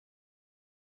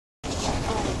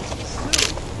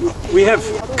We have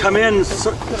come in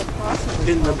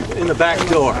the back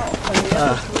door.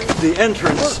 The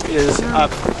entrance is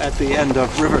up at the end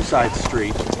of Riverside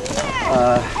Street,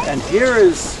 and here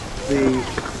is the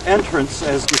entrance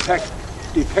as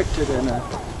depicted in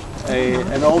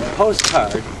an old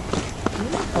postcard,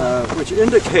 which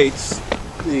indicates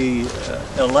the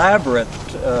elaborate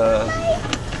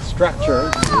structure,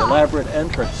 the elaborate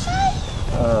entrance,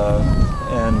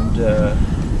 and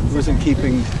it was in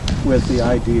keeping with the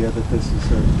idea that this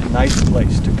is a nice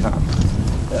place to come,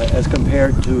 as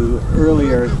compared to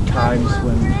earlier times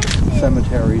when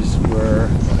cemeteries were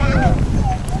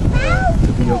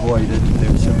to be avoided.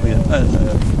 They were simply a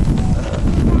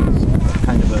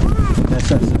kind of a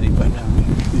necessity, but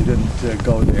you didn't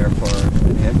go there for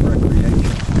any recreation.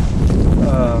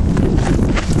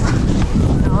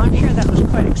 I'm sure that was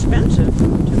quite expensive to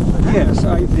put up. Yes,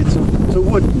 it's a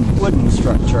wooden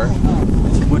structure.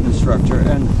 It's a wooden structure,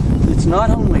 and it's not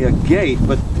only a gate,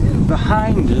 but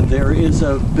behind it there is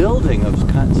a building of some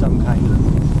kind.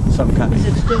 Is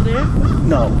it still there?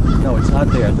 No, it's not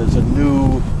there. There's a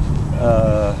new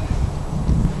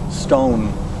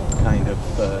stone kind of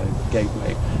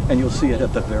gateway, and you'll see it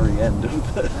at the very end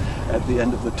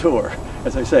of the tour.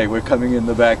 As I say, we're coming in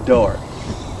the back door.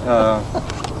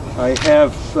 I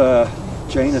have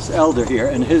Janus Elder here,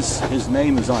 and his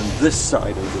name is on this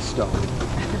side of the stone.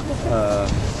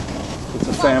 It's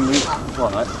a family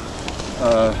plot.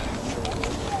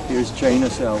 Here's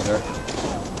Janus Elder,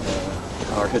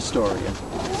 our historian.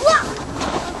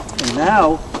 And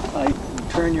now I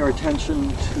turn your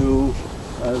attention to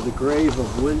the grave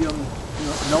of William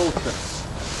Knowlton,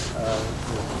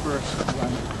 the first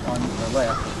one on the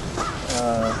left,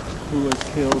 who was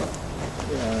killed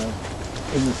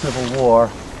in the Civil War,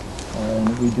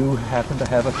 and we do happen to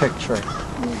have a picture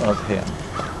of him.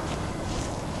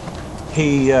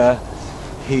 He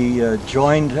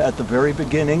joined at the very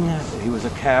beginning. He was a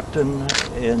captain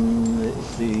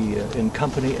in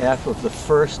Company F of the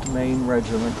 1st Maine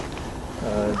Regiment,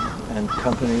 and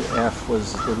Company F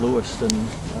was the Lewiston,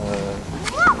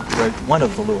 one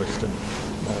of the Lewiston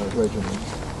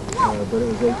regiments. But it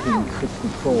was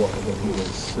 1864 when he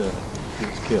was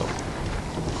killed.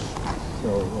 So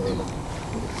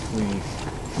we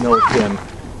note him.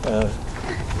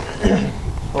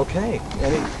 Okay.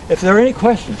 If there are any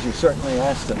questions, you certainly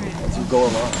ask them as you go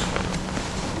along.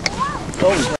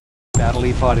 Oh, battle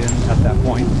he fought in at that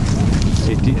point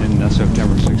in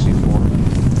September '64.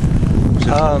 Was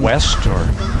it west or?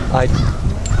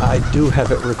 I do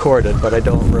have it recorded, but I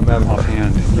don't remember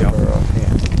offhand.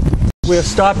 Offhand. We're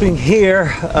stopping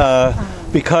here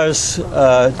because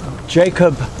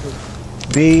Jacob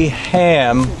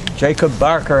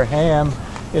Barker Ham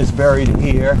is buried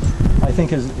here. I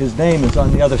think his name is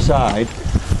on the other side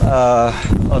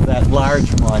of that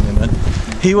large monument.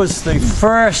 He was the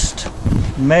first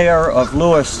mayor of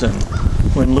Lewiston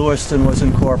when Lewiston was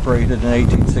incorporated in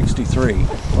 1863.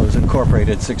 Well, it was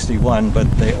incorporated in 61, but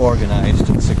they organized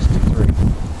in 63.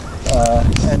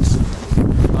 And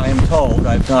I am told,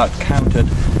 I've not counted,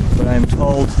 but I'm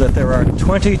told that there are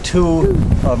 22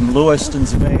 of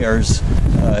Lewiston's mayors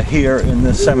here in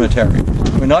this cemetery.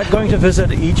 We're not going to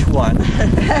visit each one,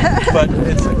 but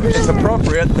it's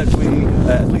appropriate that we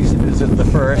at least visit the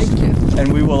first,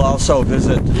 and we will also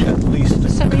visit at least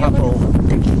a couple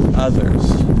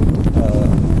others,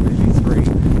 maybe 3.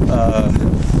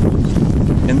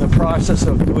 In the process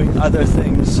of doing other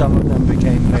things, some of them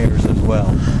became mayors as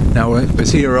well. Now,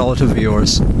 was he a relative of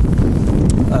yours?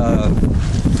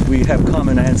 We have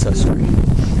common ancestry,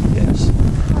 yes.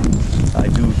 I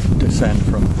do descend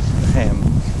from the Ham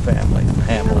family, the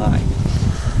Ham line.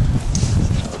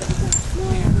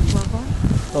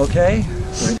 Okay,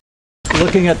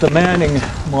 looking at the Manning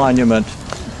Monument.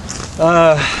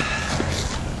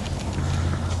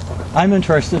 I'm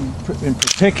interested in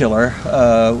particular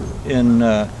in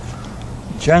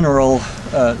General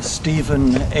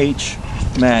Stephen H.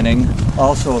 Manning,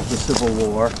 also of the Civil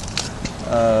War.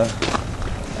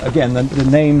 Again, the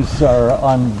names are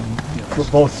on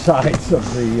both sides of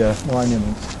the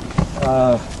monuments.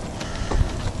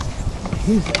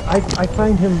 I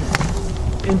find him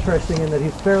interesting in that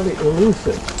he's fairly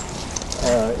elusive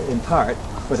in part,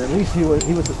 but at least he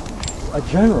was a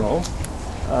general,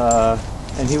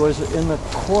 and he was in the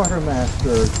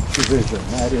quartermaster division,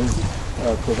 that is,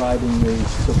 providing the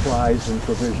supplies and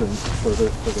provisions for the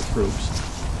troops.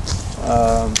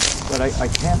 But I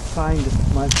can't find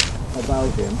much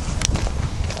about him.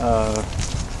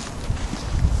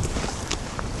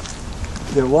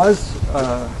 There was,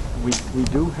 we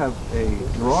do have a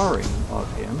drawing of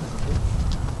him.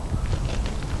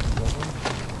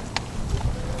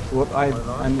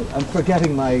 I'm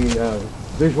forgetting my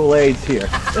visual aids here.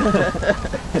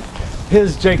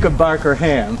 Here's Jacob Barker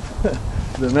Ham,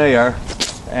 the mayor,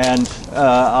 and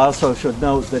I also should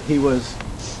note that he was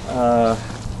a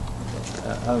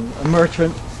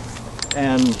merchant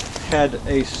and had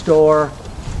a store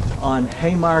on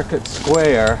Haymarket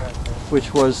Square,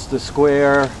 which was the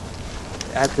square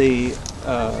at the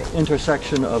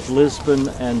intersection of Lisbon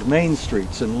and Main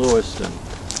Streets in Lewiston,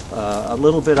 a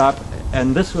little bit up,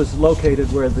 and this was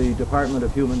located where the Department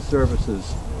of Human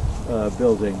Services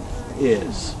building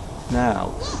is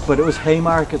now. But it was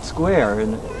Haymarket Square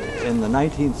in the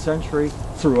 19th century,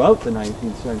 throughout the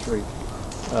 19th century.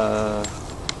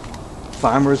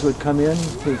 Farmers would come in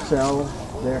to sell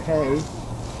their hay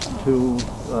to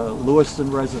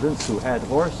Lewiston residents who had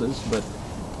horses but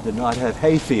did not have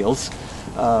hay fields.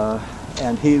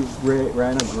 And he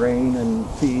ran a grain and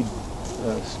feed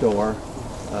store,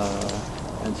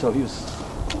 and so he was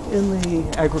in the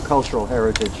agricultural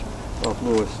heritage of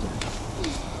Lewiston.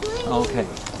 Okay,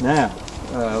 now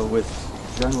with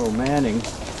General Manning,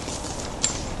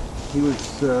 he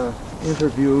was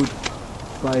interviewed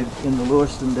in the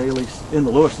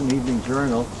Lewiston Evening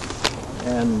Journal,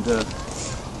 and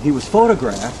he was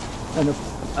photographed. And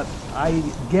I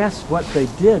guess what they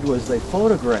did was they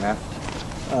photographed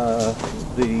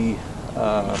the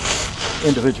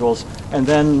individuals and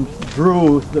then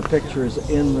drew the pictures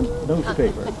in the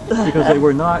newspaper, because they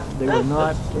were not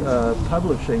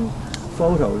publishing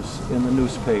photos in the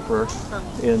newspaper.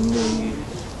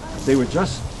 They were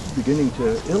just beginning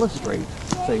to illustrate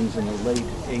things in the late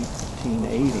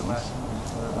 1880s,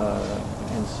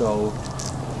 and so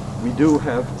we do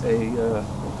have a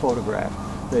photograph.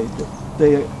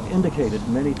 They indicated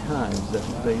many times that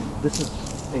this is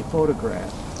a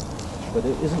photograph, but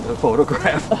it isn't a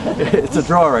photograph. It's a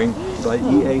drawing by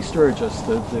E.A. Sturgis,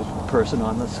 the person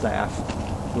on the staff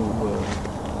who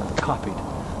copied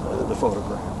the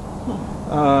photograph.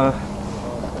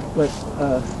 But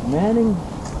Manning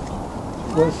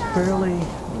was fairly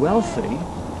wealthy,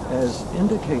 as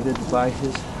indicated by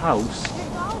his house,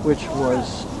 which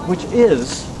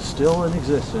is still in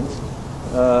existence,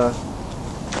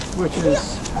 which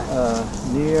is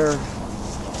near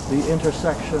the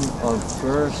intersection of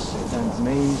Burse and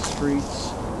Main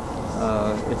Streets.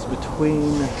 It's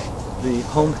between the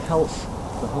home health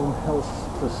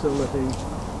facility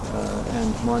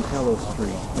and Montello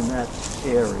Street, in that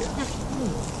area.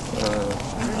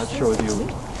 I'm not sure if you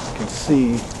can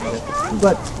see it.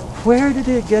 But where did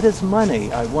he get his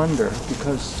money, I wonder?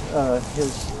 Because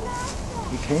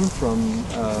he came from,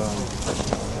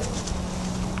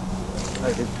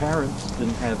 his parents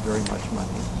didn't have very much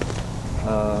money.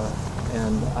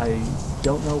 And I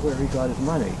don't know where he got his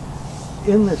money.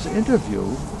 In this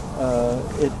interview,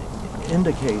 it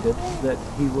indicated that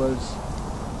he was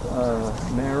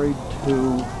married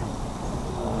to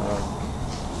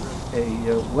a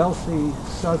wealthy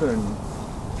southern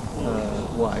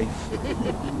wife,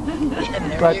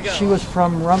 but she was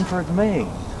from Rumford, Maine.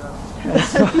 And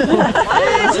so,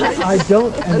 I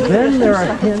don't. And then there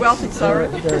are hints. There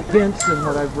are hints in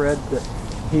what I've read that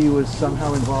he was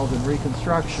somehow involved in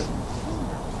Reconstruction.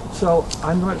 So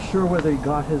I'm not sure whether he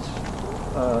got his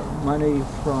money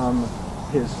from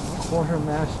his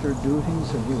quartermaster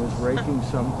duties and he was raking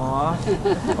some off,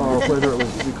 or whether it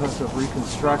was because of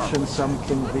Reconstruction,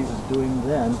 something he was doing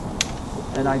then.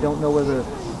 And I don't know whether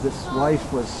this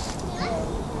wife was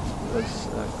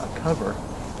a cover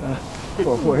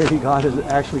for where he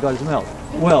actually got his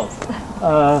wealth.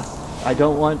 I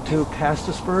don't want to cast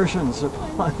aspersions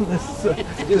upon this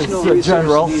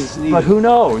general, but who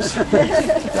knows?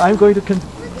 I'm going to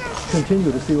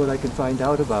continue to see what I can find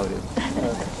out about him.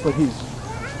 But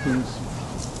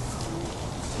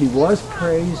he was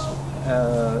praised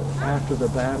after the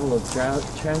Battle of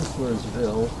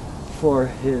Chancellorsville for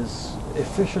his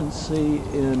efficiency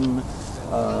in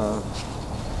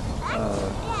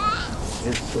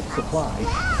his supply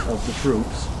of the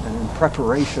troops and in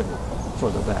preparation for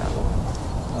the battle.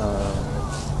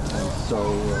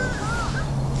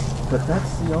 But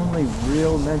that's the only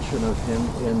real mention of him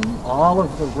in all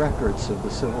of the records of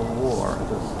the Civil War,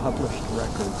 the published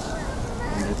records,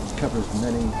 and it covers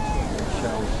many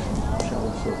shelves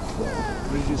of.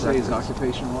 What did you say his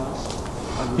occupation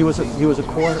was? He was a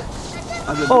quarter.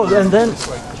 And then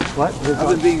what?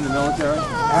 Other than being in the military?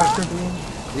 After being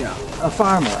a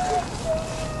farmer.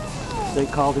 They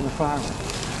called him a farmer.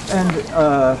 And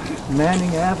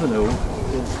Manning Avenue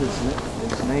is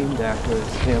named after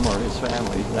him or his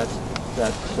family.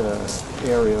 That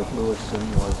area of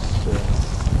Lewiston was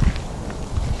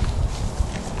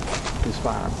his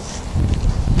farm.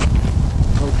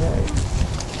 Okay.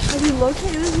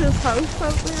 located his house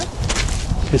out there?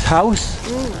 His house?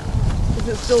 Is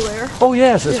it still there? Oh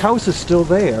yes, his house is still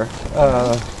there.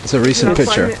 It's a recent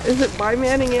picture. Is it by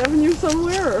Manning Avenue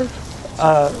somewhere? Or?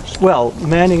 Well,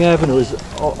 Manning Avenue is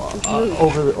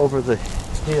over the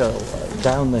hill,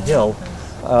 down the hill.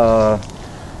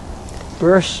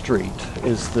 Burr Street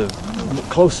is the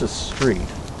closest street,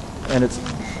 and it's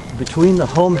between the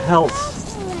home health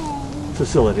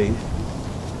facility.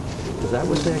 Is that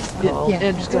what they call? Yeah.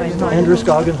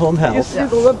 Androscoggin Home You Health. see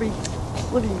the Libby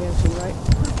Mansion, right?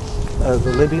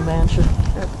 The Libby Mansion?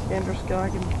 At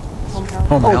Androscoggin Home House.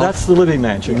 Home Oh, health. that's the Libby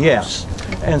Mansion, yes.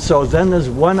 And so then there's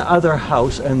one other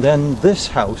house, and then this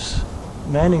house,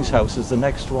 Manning's house, is the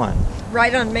next one.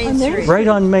 Right on Main Street. Right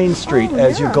on Main Street,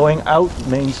 as you're yeah. going out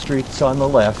Main Street, it's on the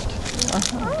left.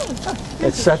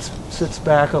 It sits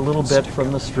back a little bit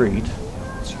from the street.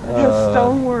 It has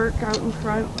stonework out in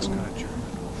front.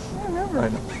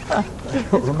 I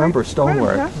don't remember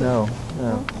stonework. impressive.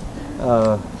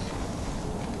 No.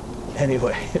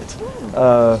 Anyway,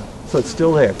 so it's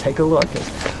still there. Take a look.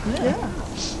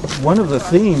 One of the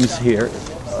themes here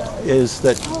is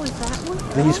that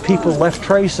these people left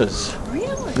traces.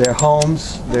 Their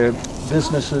homes, their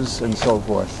businesses, and so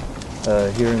forth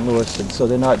here in Lewiston. So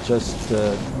they're not just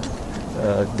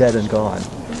dead and gone.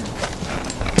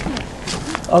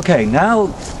 Okay,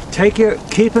 now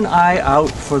keep an eye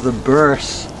out for the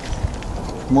Burse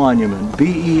Monument,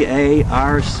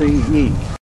 B-E-A-R-C-E.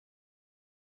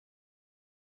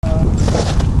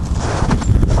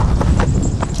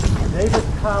 David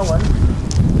Cowan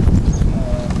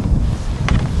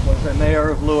was the mayor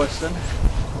of Lewiston.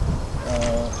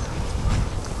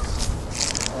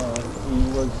 He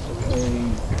was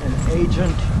an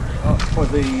agent for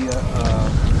the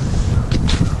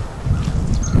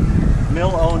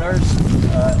mill owners,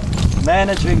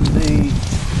 managing the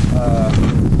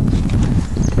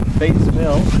Bates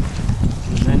Mill,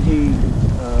 and then he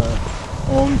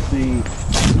owned the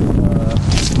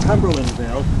Cumberland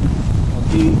Mill.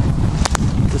 And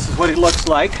this is what he looks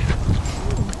like.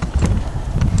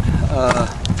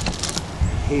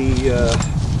 He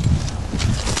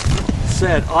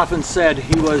often said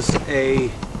he was a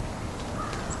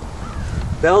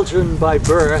Belgian by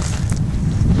birth,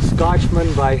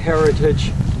 Scotchman by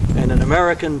heritage, and an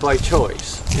American by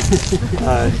choice.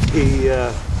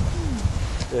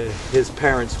 His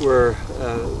parents were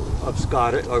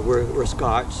were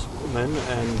Scotchmen,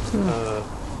 and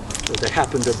they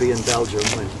happened to be in Belgium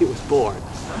when he was born.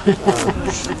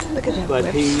 But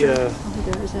he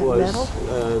was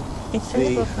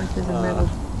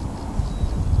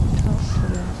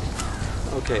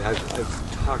okay, I've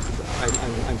talked about.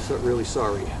 I'm really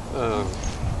sorry.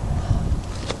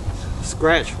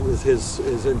 Scratch with his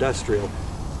industrial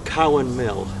Cowan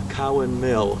Mill,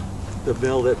 the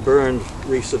mill that burned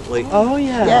recently. Oh,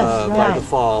 yeah. By the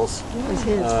falls. Was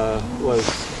his. Was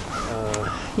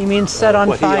You mean set on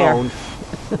what fire? he owned,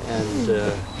 and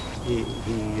he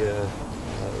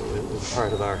was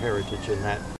part of our heritage in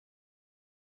that.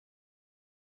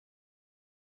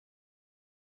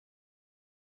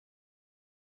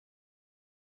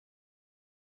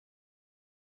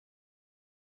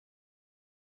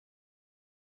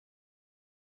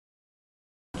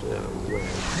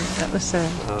 That was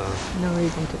no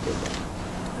reason to do that.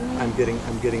 I'm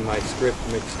getting my script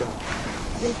mixed up.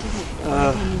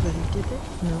 Anybody did it?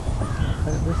 No.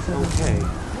 But it was Okay.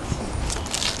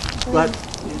 But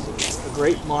a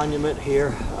great monument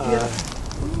here.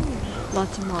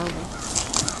 Lots of marble.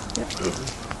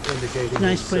 Indicating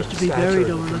Nice his, place to be stature buried in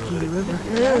the overlooking the community.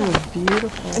 river. Yeah,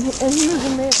 beautiful. And he was a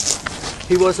mayor.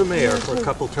 He was a mayor for a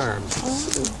couple terms,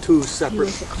 two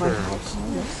separate terms.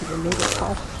 Yes, they made it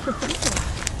call.